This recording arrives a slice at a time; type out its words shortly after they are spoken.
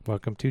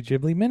Welcome to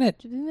Ghibli Minute.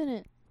 Ghibli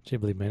Minute.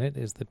 Ghibli Minute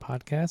is the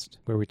podcast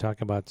where we talk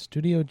about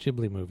Studio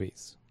Ghibli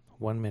movies,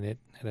 1 minute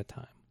at a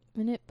time.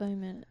 Minute by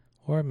minute.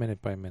 Or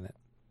minute by minute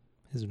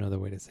is another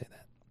way to say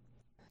that.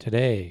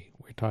 Today,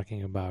 we're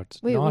talking about...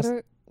 Wait,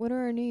 what are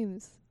our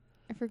names?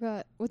 I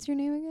forgot. What's your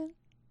name again?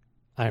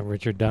 I'm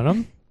Richard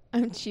Dunham.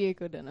 I'm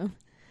Chieko Dunham.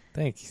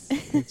 Thanks.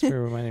 Thanks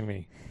for reminding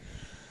me.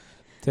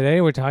 Today,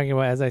 we're talking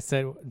about, as I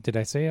said, did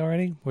I say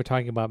already? We're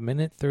talking about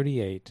minute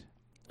 38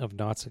 of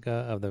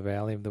Nausicaa of the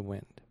Valley of the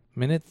Wind.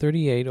 Minute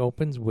 38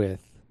 opens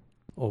with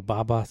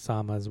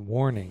Obaba-sama's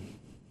warning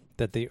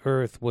that the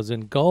earth was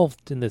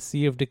engulfed in the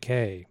Sea of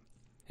Decay,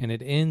 and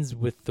it ends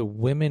with the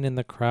women in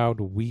the crowd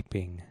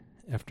weeping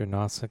after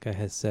Nausicaa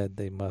has said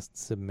they must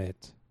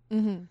submit.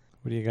 Mm-hmm.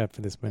 What do you got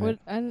for this minute?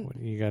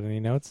 You got any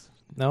notes?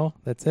 No?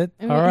 That's it?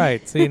 I mean, all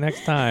right. See you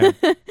next time.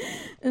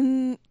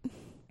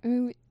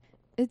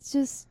 It's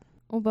just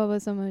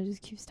Obaba-sama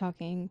just keeps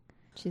talking.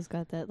 She's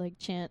got that like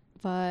chant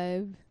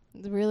vibe.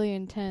 It's really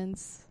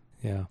intense.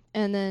 Yeah.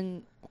 And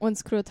then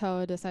once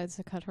Kurotawa decides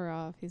to cut her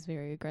off, he's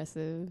very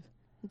aggressive.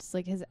 Just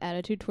like his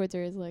attitude towards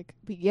her is like,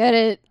 we get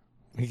it.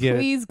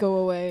 Please go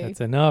away. That's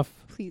enough.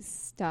 Please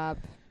stop.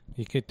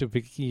 You get to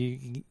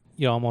be,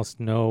 you almost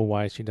know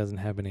why she doesn't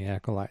have any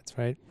acolytes,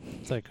 right?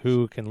 It's like,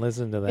 who can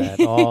listen to that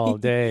all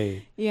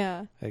day?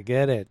 Yeah. I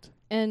get it.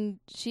 And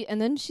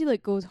then she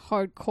like goes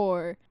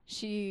hardcore.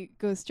 She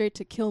goes straight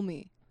to kill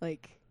me.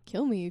 Like,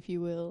 kill me if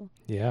you will.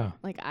 Yeah.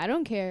 Like, I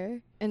don't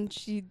care. And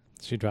she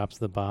drops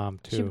the bomb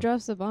too. She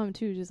drops the bomb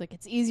too. Just like,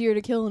 it's easier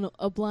to kill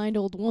a blind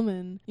old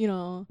woman, you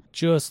know.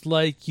 Just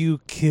like you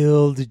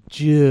killed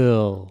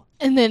Jill.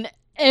 And then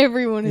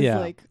everyone is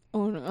like,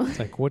 oh no. It's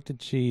like, what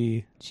did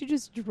she... She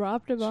just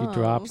dropped a bomb. She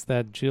drops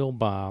that Jill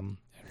bomb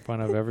in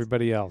front of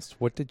everybody else.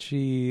 What did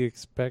she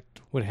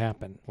expect would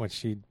happen?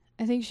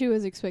 I think she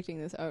was expecting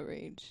this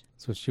outrage.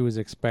 So she was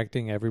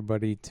expecting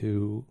everybody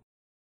to...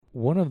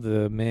 One of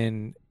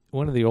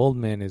the old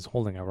men is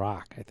holding a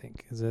rock, I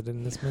think. Is it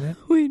in this minute?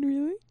 Wait,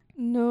 really?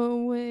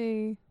 No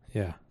way.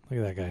 Yeah, look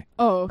at that guy.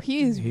 Oh,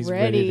 he's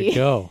ready to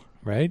go,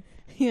 right?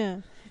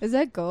 Yeah. Is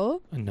that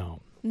Go?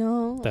 No.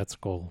 No. That's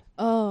Goal.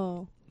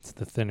 Oh. It's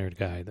the thinner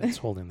guy that's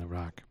holding the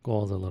rock.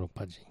 Goal's a little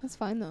pudgy. That's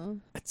fine, though.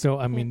 So,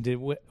 I mean,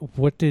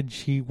 what did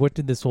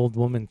this old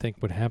woman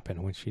think would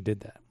happen when she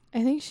did that?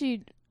 I think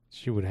she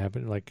would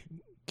happen, like,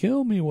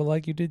 kill me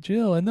like you did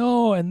Jill,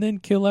 and then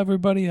kill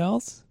everybody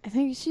else? I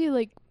think she,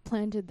 like,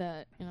 planted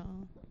that, you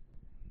know,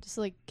 just,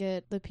 like,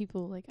 get the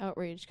people, like,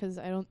 outraged, because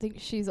I don't think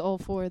she's all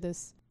for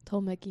this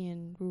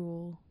Tolmekian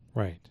rule.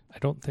 Right. I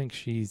don't think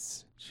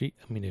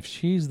if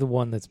she's the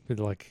one that's been,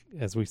 like,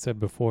 as we said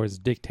before, is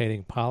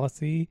dictating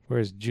policy,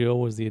 whereas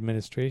Jill was the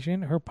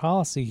administration, her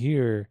policy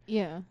here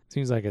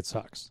seems like it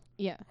sucks.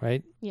 Yeah.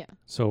 Right? Yeah.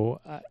 So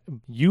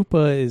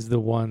Yupa is the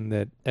one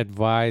that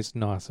advised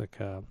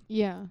Nausicaa.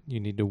 Yeah.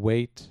 You need to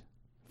wait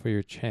for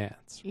your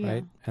chance,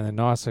 right? And then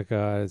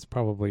Nausicaa is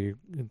probably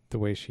the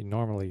way she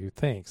normally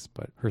thinks,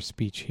 but her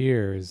speech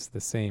here is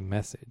the same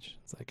message.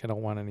 It's like, I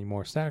don't want any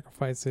more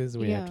sacrifices.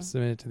 We have to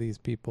submit to these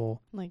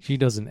people. Like, she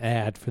doesn't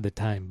add for the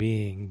time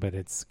being, but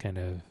it's kind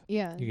of...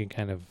 Yeah. You can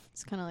kind of...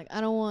 It's kind of like, I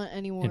don't want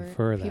any more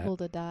people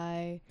to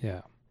die.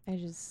 Yeah.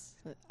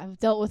 I've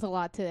dealt with a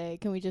lot today.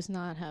 Can we just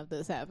not have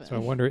this happen? So I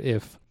wonder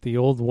if the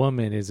old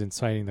woman is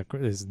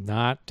is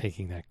not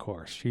taking that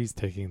course. She's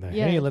taking the,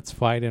 hey, let's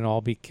fight and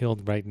all be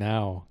killed right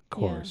now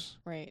course.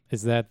 Yeah, right.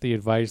 Is that the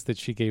advice that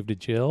she gave to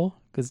Jill?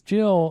 Because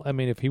Jill, I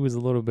mean, if he was a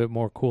little bit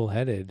more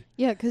cool-headed.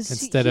 Yeah, because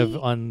instead of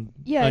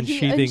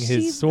unsheathing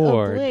his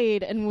sword. A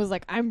blade and was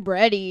like, I'm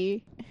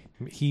ready.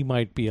 He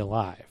might be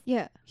alive.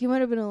 Yeah, he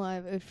might have been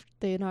alive if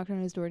they knocked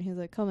on his door and he was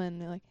like, come in.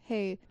 And they're like,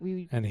 hey,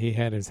 and he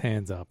had his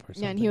hands up or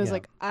something. Yeah, and he was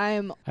like,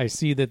 I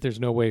see that there's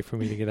no way for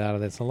me to get out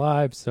of this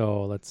alive,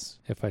 so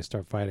if I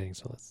start fighting,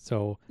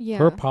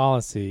 her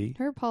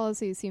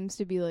policy seems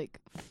to be like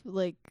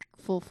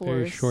full force.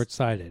 Very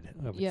short-sighted,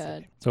 I would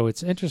say. So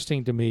it's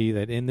interesting to me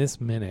that in this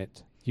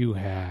minute, you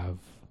have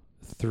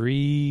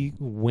 3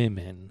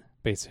 women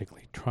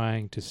basically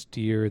trying to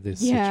steer this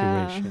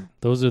situation.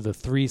 Those are the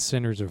 3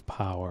 centers of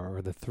power,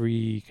 or the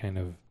 3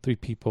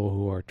 people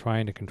who are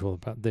trying to control the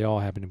power. They all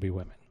happen to be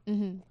women.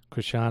 Mm-hmm.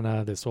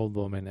 Kushana, this old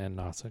woman, and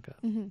Nausicaa.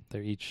 Mm-hmm.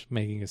 They're each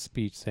making a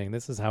speech saying,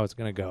 this is how it's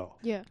going to go.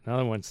 Yeah.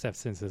 Another one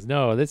steps in and says,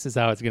 no, this is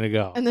how it's going to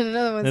go. And then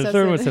another one steps in. And the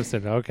third one steps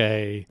in,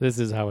 okay, this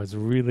is how it's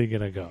really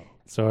going to go.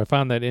 So I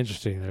found that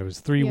interesting. There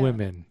was 3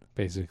 women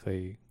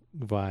basically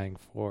vying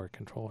for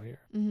control here.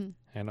 Mm-hmm.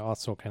 And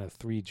also kind of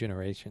 3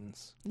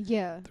 generations.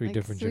 Yeah. 3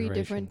 different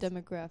generations. 3 different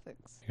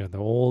demographics. You got the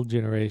old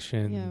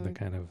generation, the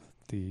kind of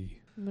the...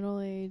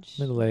 Middle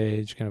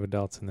age kind of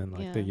adults, and then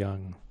like the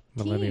young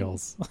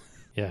millennials.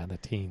 Yeah, the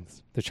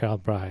teens. The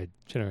child bride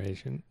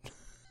generation.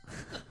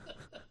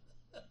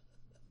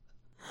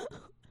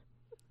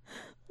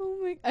 Oh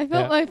my... I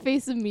felt my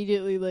face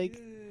immediately like...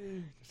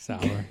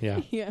 Sour, yeah.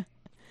 Yeah.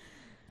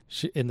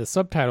 In the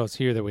subtitles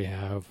here that we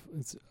have,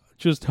 it's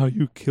just how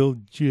you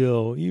killed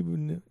Jill,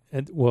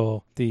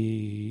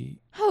 the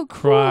how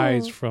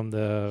cries cool. from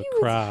the he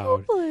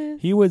crowd. Was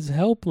He was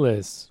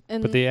helpless.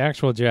 But the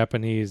actual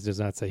Japanese does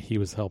not say he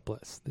was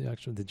helpless.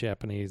 The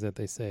Japanese that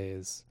they say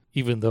is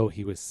even though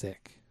he was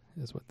sick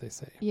is what they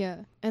say.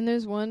 Yeah. And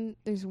there's one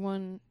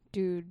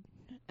dude,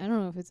 I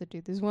don't know if it's a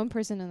dude. There's one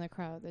person in the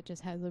crowd that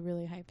just has a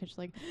really high pitch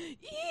like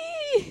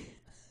ee!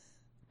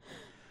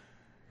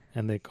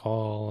 And they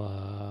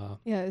call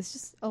yeah, it's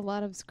just a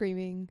lot of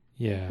screaming.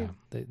 Yeah,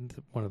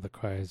 one of the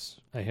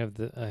cries. I had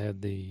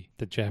the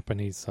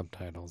Japanese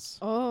subtitles.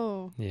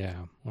 Oh. Yeah,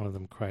 one of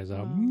them cries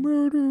out,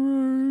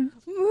 "Murderers!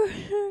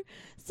 Murder!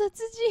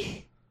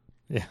 Satsuji!"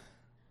 Yeah.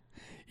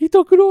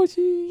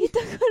 Itakuroshi!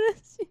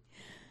 Itakuroshi!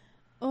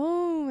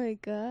 Oh my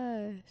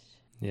gosh.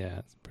 Yeah,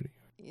 it's pretty.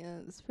 Yeah,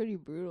 it's pretty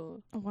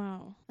brutal. Oh,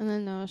 wow. And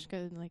then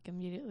Naoshka like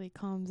immediately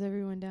calms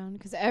everyone down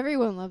because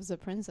everyone loves the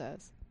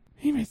princess.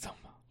 Hime-sama.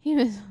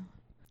 Yeah,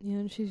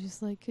 and she's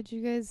just like, could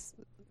you guys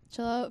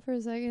chill out for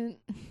a second?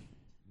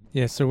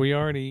 Yeah, so we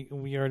already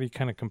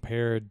kind of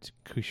compared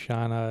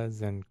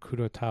Kushana's and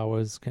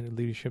Kurotawa's kind of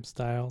leadership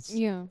styles.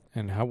 Yeah.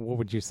 And what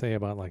would you say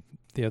about like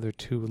the other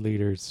two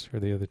leaders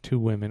or the other two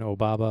women,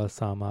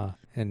 Obaba-sama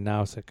and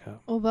Nausicaa?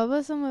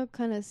 Obaba-sama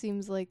kind of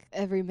seems like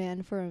every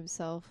man for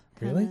himself.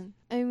 Really?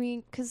 I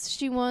mean, because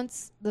she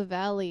wants the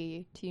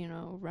valley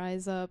to,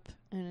 rise up,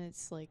 and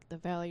it's like the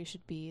valley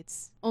should be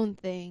its own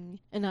thing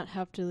and not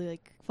have to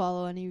like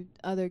follow any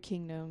other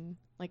kingdom.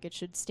 Like it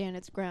should stand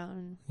its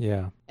ground.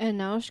 Yeah. And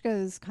Nausicaa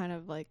is kind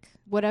of like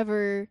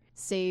whatever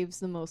saves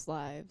the most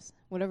lives,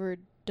 whatever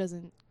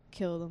doesn't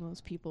kill the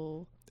most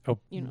people. Oh,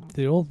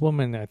 the old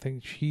woman, I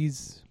think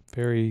she's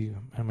very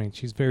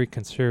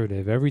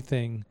conservative.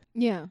 Everything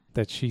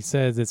that she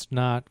says, it's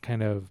not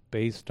kind of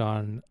based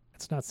on,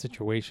 it's not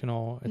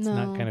situational. It's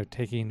not kind of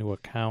taking into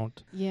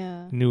account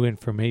new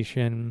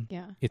information.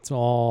 Yeah. It's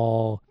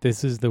all,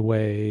 this is the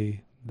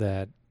way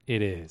that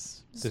it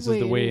is. This is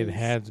the way it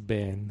has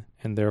been,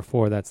 and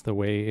therefore that's the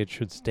way it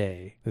should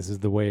stay. This is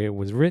the way it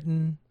was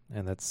written,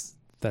 and that's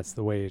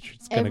the way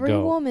it's going to go. Every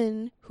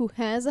woman who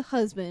has a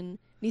husband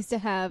needs to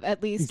have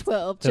at least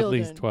 12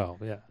 children. At least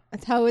 12, yeah.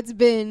 That's how it's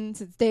been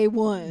since day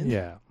one.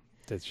 Yeah.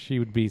 That she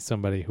would be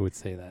somebody who would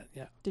say that,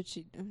 yeah. Did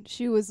she?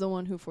 She was the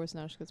one who forced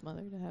Nausicaa's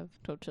mother to have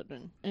 12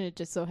 children. And it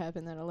just so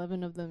happened that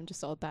 11 of them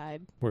just all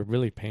died. We're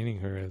really painting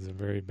her as a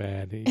very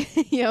bad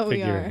yeah, we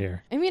figure are.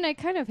 Here. I mean, I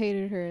kind of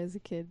hated her as a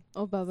kid.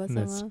 Obaba-sama. And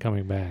that's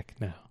coming back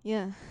now.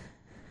 Yeah.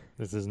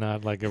 This is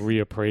not like a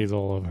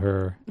reappraisal of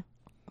her.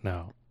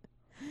 No.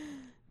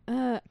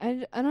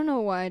 I don't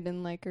know why I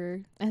didn't like her.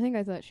 I think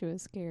I thought she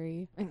was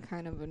scary and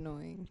kind of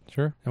annoying.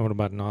 Sure. And what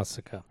about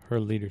Nausicaa? Her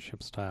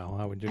leadership style,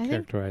 how would you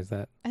characterize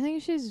that? I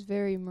think she's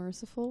very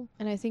merciful,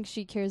 and I think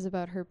she cares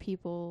about her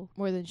people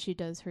more than she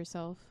does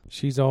herself.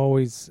 She's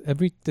always,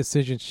 every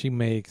decision she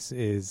makes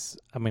is,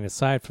 I mean,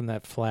 aside from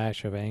that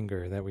flash of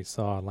anger that we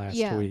saw last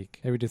week,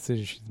 every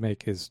decision she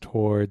makes is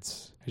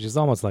towards, she's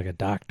almost like a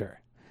doctor.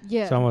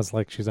 Yeah. It's almost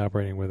like she's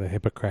operating with a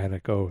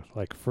Hippocratic oath,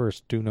 like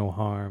first do no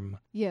harm.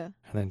 Yeah.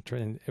 And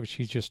then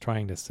she's just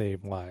trying to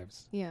save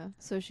lives. Yeah.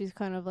 So she's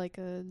kind of like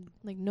a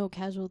no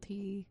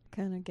casualty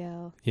kind of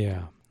gal.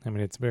 Yeah. I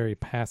mean, it's very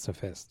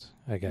pacifist,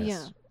 I guess.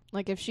 Yeah.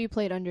 Like if she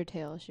played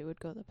Undertale, she would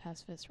go the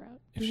pacifist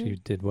route. If she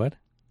did what?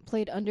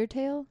 Played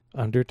Undertale?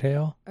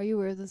 Undertale? Are you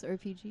aware of this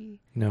RPG?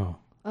 No.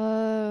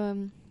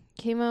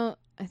 Came out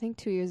I think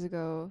 2 years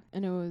ago,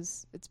 and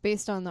it's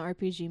based on the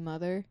RPG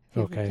Mother. If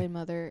you ever played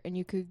Mother, and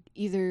you could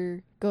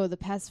either go the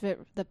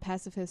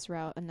pacifist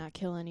route and not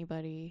kill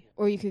anybody,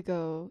 or you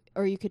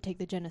could take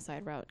the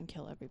genocide route and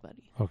kill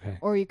everybody. Okay.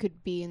 Or you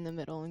could be in the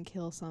middle and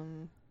kill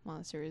some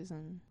monsters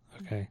and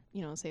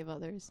save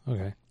others.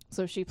 Okay.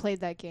 So if she played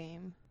that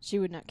game, she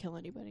would not kill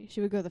anybody.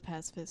 She would go the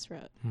pacifist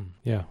route.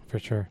 Yeah, for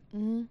sure.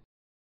 Mm-hmm.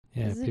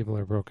 Yeah, people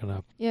are broken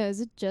up. Yeah,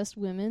 is it just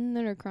women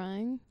that are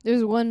crying?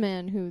 There's one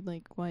man who,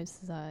 wipes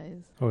his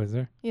eyes. Oh, is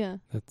there? Yeah.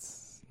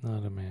 That's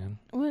not a man.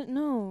 What?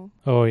 No.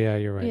 Oh, yeah,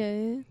 you're right.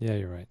 Yeah. Yeah,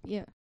 you're right.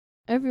 Yeah.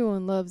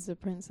 Everyone loves the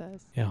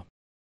princess. Yeah.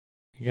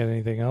 You got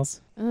anything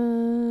else?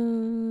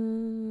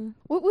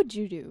 What would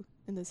you do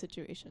in this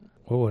situation?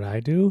 What would I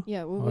do?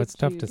 Yeah, what would you do? Well, it's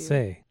tough to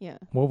say. Yeah.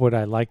 What would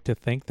I like to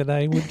think that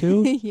I would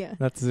do? Yeah.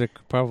 That's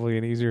probably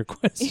an easier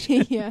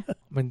question. Yeah. I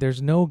mean,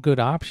 there's no good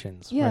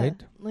options, right?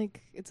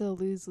 Like, it's a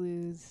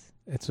lose-lose.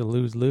 It's a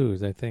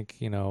lose-lose. I think,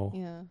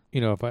 Yeah.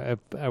 If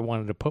I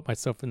wanted to put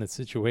myself in the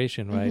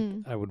situation, right,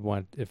 I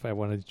would if I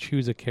wanted to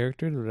choose a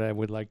character that I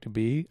would like to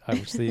be,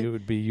 obviously it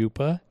would be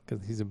Yupa,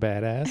 because he's a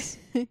badass.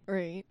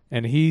 Right.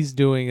 And he's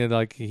doing it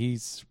like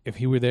if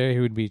he were there, he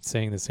would be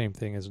saying the same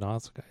thing as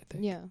Nausicaa, I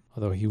think. Yeah.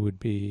 Although it would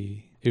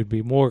be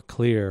more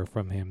clear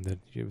from him that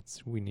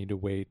we need to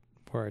wait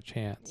for our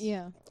chance.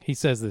 Yeah. He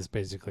says this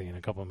basically in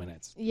a couple of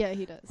minutes. Yeah,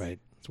 he does. Right.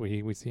 So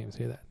we see him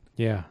say that.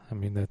 Yeah, I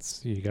mean,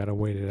 you got to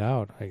wait it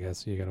out, I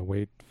guess. You got to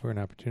wait for an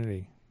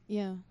opportunity.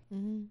 Yeah.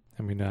 Mm-hmm.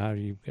 I mean, now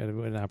you've got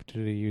an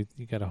opportunity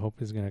you got to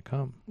hope is going to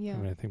come. Yeah. I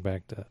mean, I think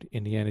back to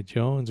Indiana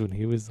Jones when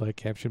he was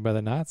captured by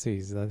the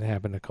Nazis. That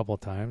happened a couple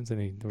of times, and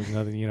there was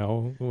nothing,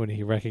 when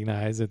he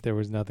recognized that there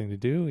was nothing to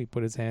do, he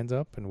put his hands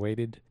up and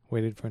waited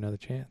for another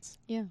chance.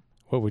 Yeah.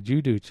 What would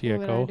you do, Chieko?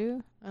 What would I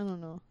do? I don't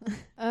know.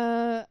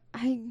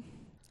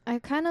 I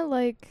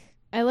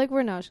I like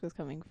where Nausicaa's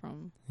coming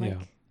from. Like, yeah.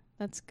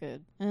 That's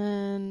good.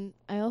 And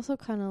I also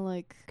kind of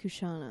like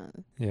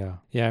Kushana. Yeah.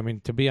 Yeah, I mean,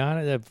 to be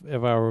honest,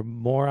 if I were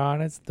more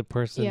honest, the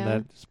person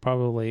that's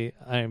probably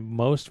I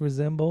most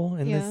resemble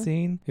in this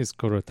scene is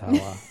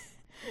Kurotawa.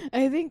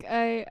 I think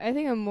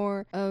I'm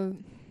more of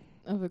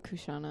a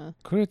Kushana.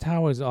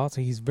 Kurotawa is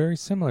also, he's very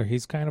similar.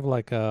 He's kind of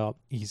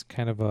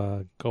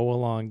a go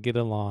along, get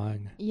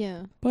along.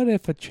 Yeah. But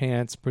if a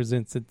chance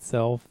presents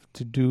itself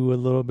to do a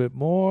little bit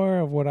more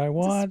of what I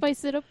want, to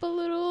spice it up a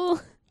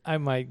little, I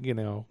might,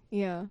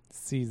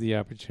 seize the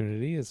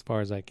opportunity as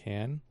far as I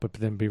can, but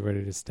then be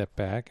ready to step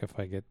back if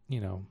I get,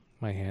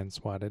 my hand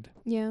swatted.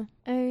 Yeah.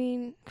 I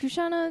mean,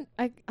 Kushana,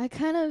 I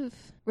kind of,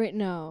 right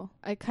now,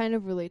 I kind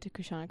of relate to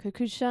Kushana. Because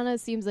Kushana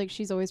seems like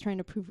she's always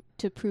trying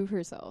to prove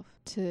herself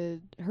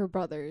to her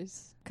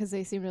brothers. Because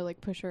they seem to,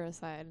 like, push her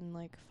aside and,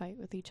 like, fight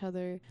with each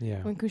other.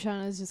 Yeah. When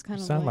Kushana is just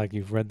kind of sound like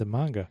you've read the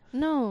manga.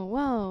 No,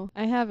 wow.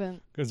 I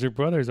haven't. Because your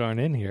brothers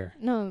aren't in here.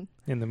 No.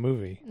 In the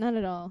movie. Not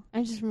at all.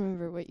 I just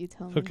remember what you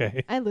tell me.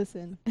 Okay. I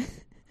listen.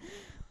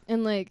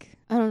 And, like,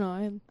 I don't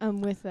know,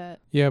 I'm with that.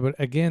 Yeah, but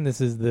again,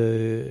 this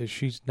is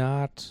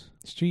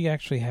she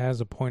actually has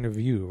a point of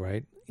view,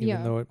 right?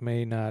 Even though it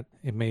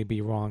may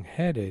be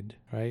wrong-headed,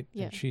 right?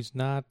 Yeah. And she's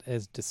not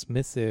as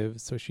dismissive,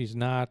 so she's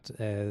not,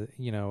 a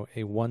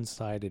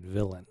one-sided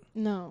villain.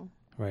 No.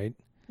 Right?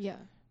 Yeah.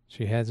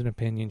 She has an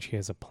opinion, she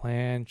has a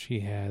plan, she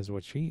has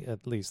what she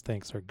at least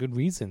thinks are good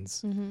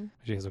reasons. Mm-hmm.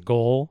 She has a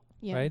goal.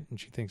 Yeah. Right? And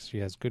she thinks she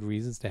has good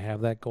reasons to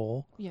have that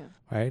goal. Yeah.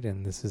 Right?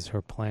 And this is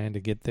her plan to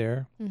get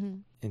there. Mm-hmm.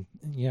 And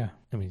yeah,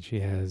 I mean, she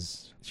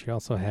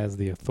also has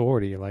the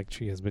authority, like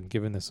she has been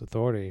given this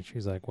authority.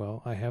 She's like,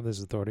 well, I have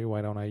this authority.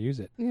 Why don't I use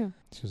it? Yeah.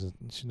 She's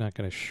not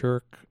going to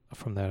shirk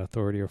from that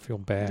authority or feel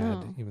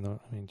bad, even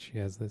though, I mean, she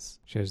has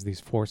these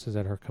forces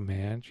at her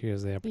command. She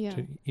has the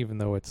opportunity, even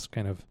though it's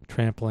kind of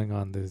trampling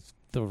on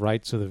the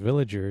rights of the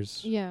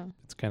villagers. Yeah.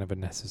 It's kind of a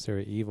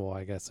necessary evil,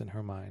 I guess, in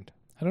her mind.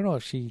 I don't know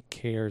if she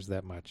cares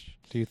that much.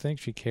 Do you think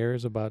she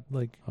cares about,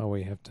 like, oh,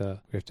 we have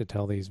to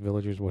tell these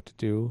villagers what to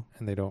do,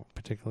 and they don't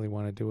particularly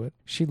want to do it?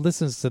 She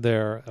listens to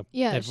their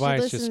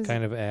advice just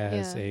kind of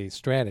as a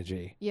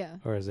strategy,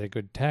 or as a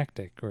good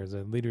tactic, or as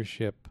a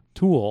leadership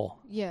tool,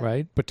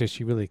 right? But does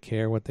she really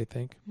care what they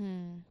think?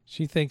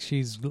 She thinks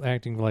she's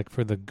acting like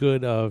for the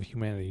good of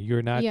humanity.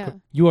 You're not.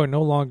 You are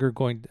no longer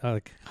going.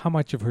 Like, how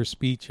much of her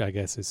speech, I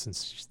guess, is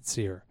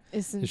sincere?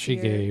 She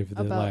gave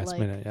the last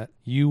minute.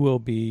 You will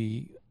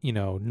be.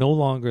 No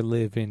longer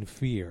live in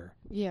fear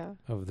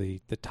of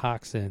the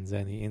toxins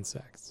and the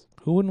insects.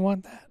 Who wouldn't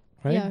want that,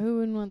 right? Yeah, who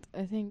wouldn't want...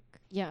 I think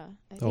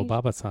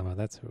Baba-sama,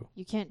 that's who.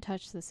 You can't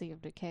touch the Sea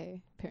of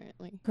Decay,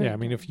 apparently. Yeah, I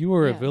mean, if you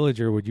were a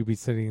villager, would you be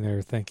sitting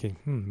there thinking,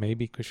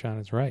 maybe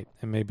Kushana's right,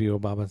 and maybe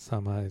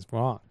Obaba-sama is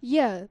wrong?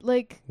 Yeah,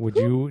 like... Would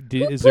you...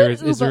 Is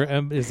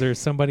there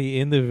somebody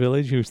in the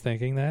village who's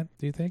thinking that,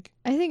 do you think?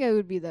 I think I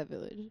would be that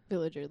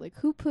villager. Like,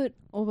 who put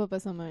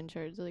Obaba-sama in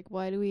charge? Like,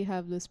 why do we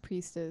have this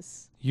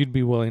priestess? You'd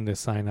be willing to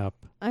sign up.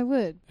 I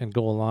would. And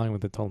go along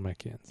with the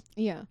Tolmekians.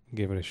 Yeah.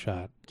 Give it a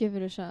shot.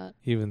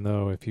 Even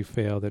though if you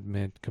failed, it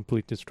meant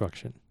complete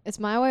destruction. It's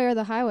my way or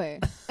the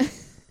highway.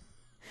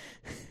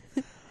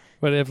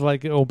 But if,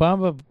 like,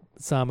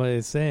 Obama-sama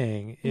is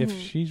saying, if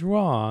she's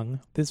wrong,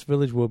 this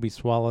village will be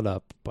swallowed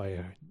up by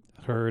a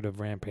herd of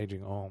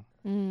rampaging Ohm.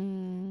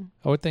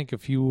 I would think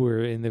if you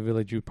were in the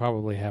village, you'd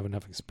probably have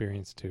enough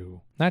experience to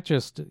not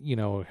just,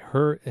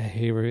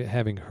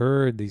 having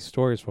heard these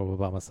stories from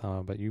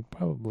Obama-sama, but you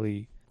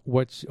probably,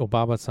 what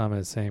Obama-sama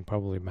is saying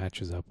probably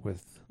matches up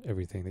with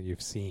everything that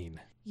you've seen.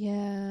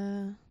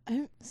 Yeah.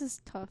 This is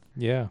tough.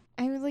 Yeah.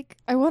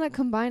 I want to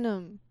combine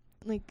them.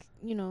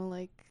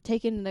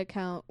 Take into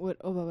account what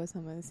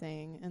Obaba-sama is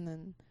saying, and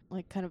then,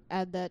 kind of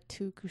add that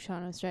to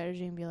Kushana's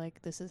strategy and be like,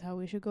 this is how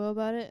we should go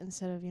about it,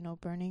 instead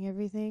of, burning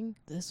everything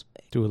this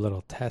way. Do a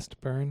little test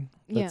burn.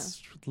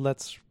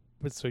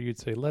 So you'd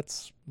say,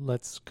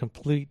 let's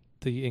complete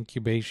the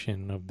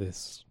incubation of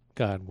this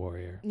god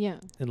warrior. Yeah.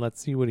 And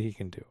let's see what he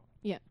can do.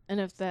 Yeah. And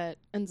if that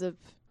ends up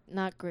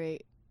not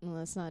great,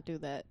 let's not do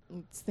that.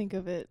 Let's think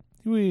of it.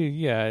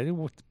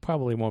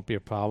 Probably won't be a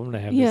problem to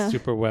have this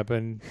super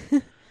weapon,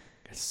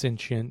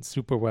 sentient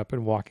super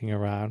weapon walking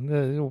around.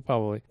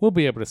 We'll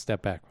be able to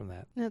step back from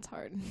that. That's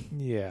hard.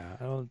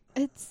 Yeah.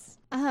 It's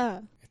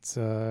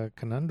a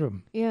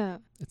conundrum. Yeah.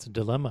 It's a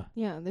dilemma.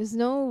 Yeah. There's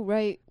no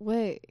right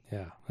way.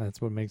 Yeah.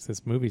 That's what makes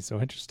this movie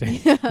so interesting.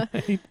 Yeah.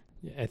 Right?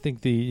 I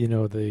think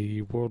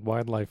the World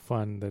Wildlife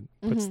Fund that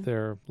puts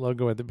their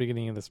logo at the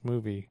beginning of this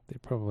movie, they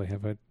probably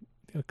have a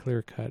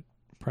clear-cut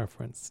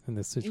preference in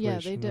this situation. Yeah,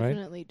 they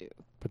definitely do.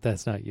 But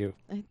that's not you.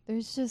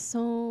 There's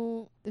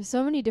so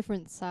many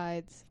different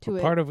sides to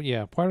it. Part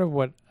of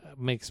what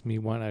makes me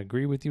want to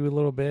agree with you a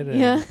little bit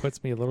and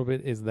puts me a little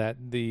bit is that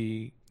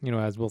the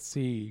as we'll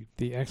see,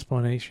 the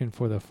explanation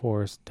for the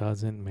force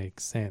doesn't make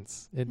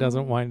sense. It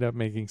doesn't wind up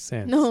making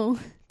sense. No.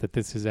 That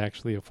this is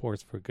actually a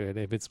force for good.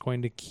 If it's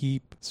going to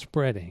keep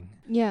spreading,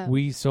 yeah,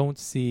 we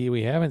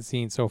haven't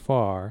seen so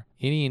far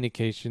any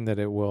indication that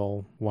it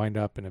will wind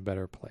up in a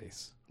better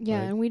place.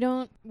 Yeah, right? And we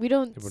don't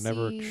It will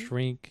never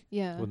shrink.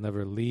 Yeah. It will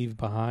never leave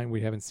behind.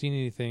 We haven't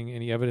seen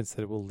any evidence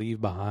that it will leave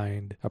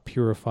behind a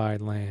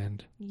purified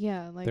land.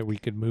 Yeah, that we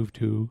could move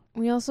to.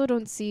 We also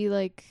don't see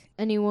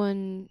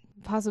anyone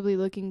possibly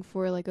looking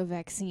for a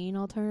vaccine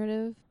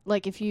alternative.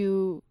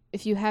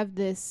 If you have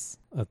this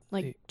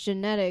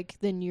genetic,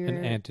 then you're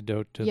an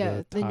antidote to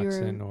the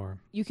toxin, or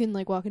you can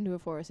walk into a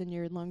forest and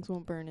your lungs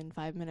won't burn in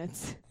 5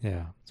 minutes.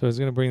 Yeah. So I was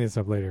gonna bring this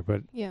up later,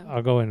 but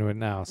I'll go into it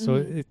now. So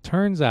it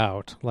turns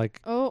out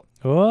in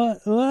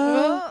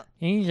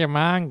your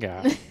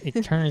manga,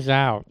 it turns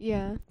out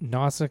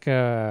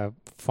Nausicaa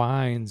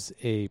finds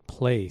a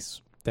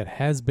place that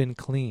has been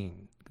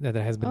cleaned. That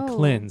has been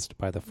cleansed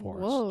by the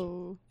forest.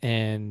 Whoa.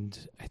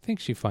 And I think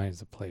she finds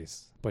the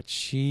place, but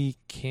she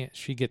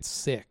gets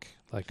sick.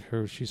 I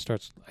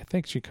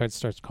think she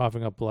starts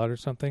coughing up blood or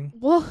something.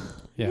 Whoa.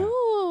 Yeah.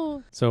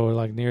 No.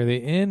 So near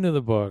the end of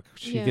the book,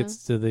 she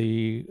gets to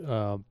the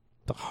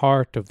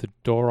heart of the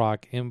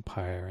Dorok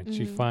Empire, and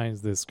she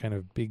finds this kind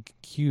of big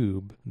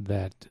cube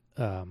that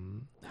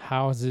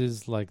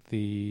houses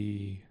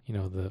the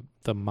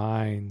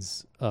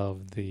minds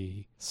of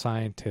the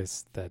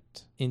scientists that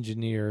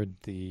engineered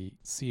the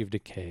Sea of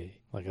Decay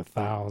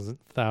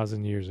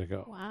 1,000 years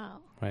ago. Wow.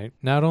 Right?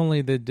 Not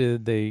only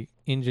did they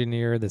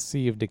engineer the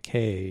Sea of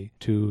Decay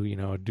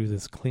to, do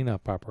this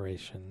cleanup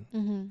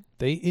operation,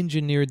 they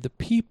engineered the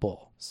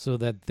people so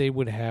that they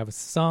would have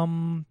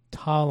some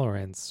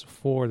tolerance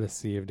for the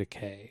Sea of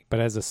Decay. But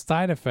as a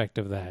side effect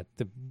of that,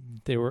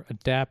 they were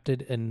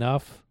adapted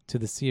enough to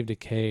the Sea of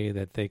Decay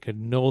that they could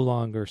no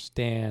longer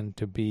stand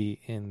to be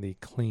in the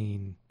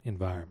clean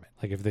environment.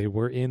 If they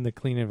were in the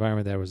clean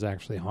environment, that was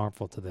actually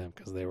harmful to them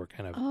because they were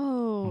kind of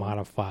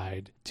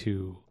modified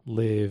to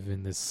live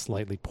in this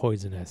slightly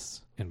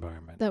poisonous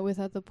environment. That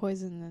without the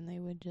poison, then they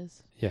would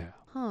just... Yeah.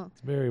 Huh.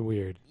 It's very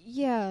weird.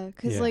 Yeah,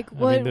 because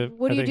what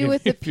do you do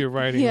with if you're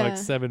writing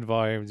 7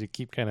 volumes, you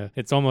keep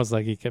it's almost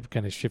like you kept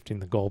kind of shifting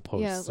the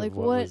goalposts. Yeah,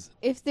 what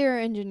if they're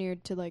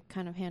engineered to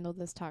kind of handle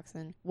this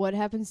toxin? What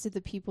happens to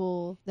the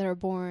people that are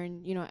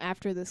born,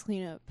 after this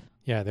cleanup?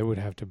 Yeah, there would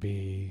have to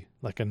be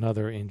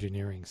another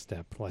engineering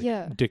step,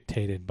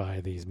 dictated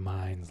by these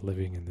minds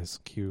living in this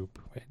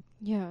cube. Right?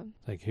 Yeah.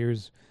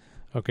 Here's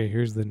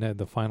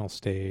the final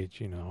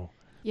stage,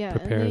 Yeah,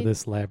 prepare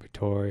this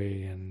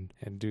laboratory and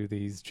do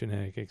these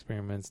genetic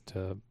experiments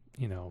to,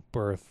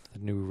 birth a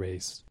new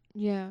race.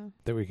 Yeah.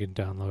 That we can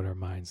download our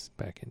minds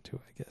back into,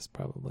 I guess,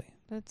 probably.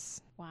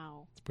 That's,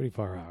 wow. It's pretty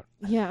far out.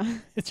 Yeah.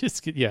 It's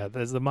just,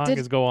 as the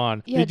mangas go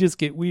on, they just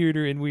get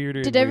weirder and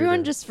weirder. Did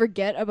everyone just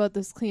forget about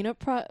this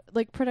cleanup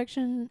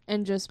production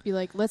and just be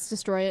let's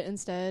destroy it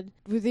instead?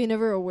 Were they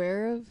never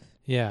aware of?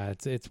 Yeah,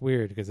 it's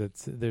weird because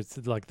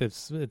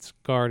it's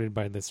guarded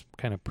by this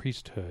kind of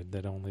priesthood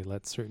that only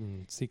lets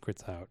certain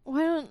secrets out.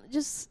 Why don't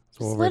just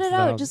let it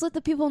out? Just let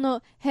the people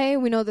know, hey,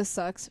 we know this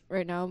sucks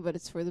right now, but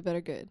it's for the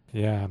better good.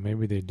 Yeah,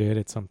 maybe they did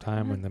at some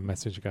time when the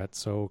message got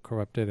so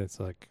corrupted. It's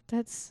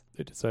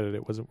they decided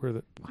it wasn't worth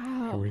it.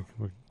 Wow.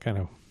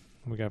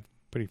 We got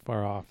pretty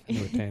far off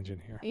into a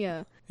tangent here.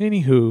 Yeah.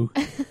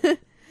 Anywho,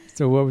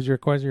 so what was your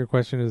question? Your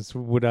question is,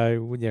 where would I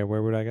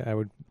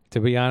would. To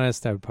be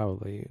honest, I'd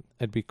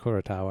be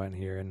Kurotawa in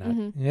here and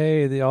not,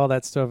 hey, all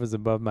that stuff is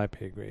above my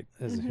pay grade.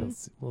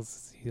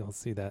 He'll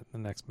see that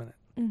in the next minute.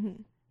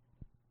 Mm-hmm.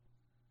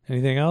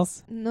 Anything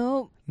else?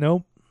 Nope.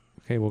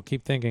 Okay, we'll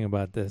keep thinking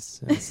about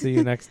this and see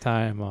you next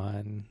time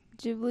on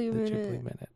Ghibli Ghibli Minute.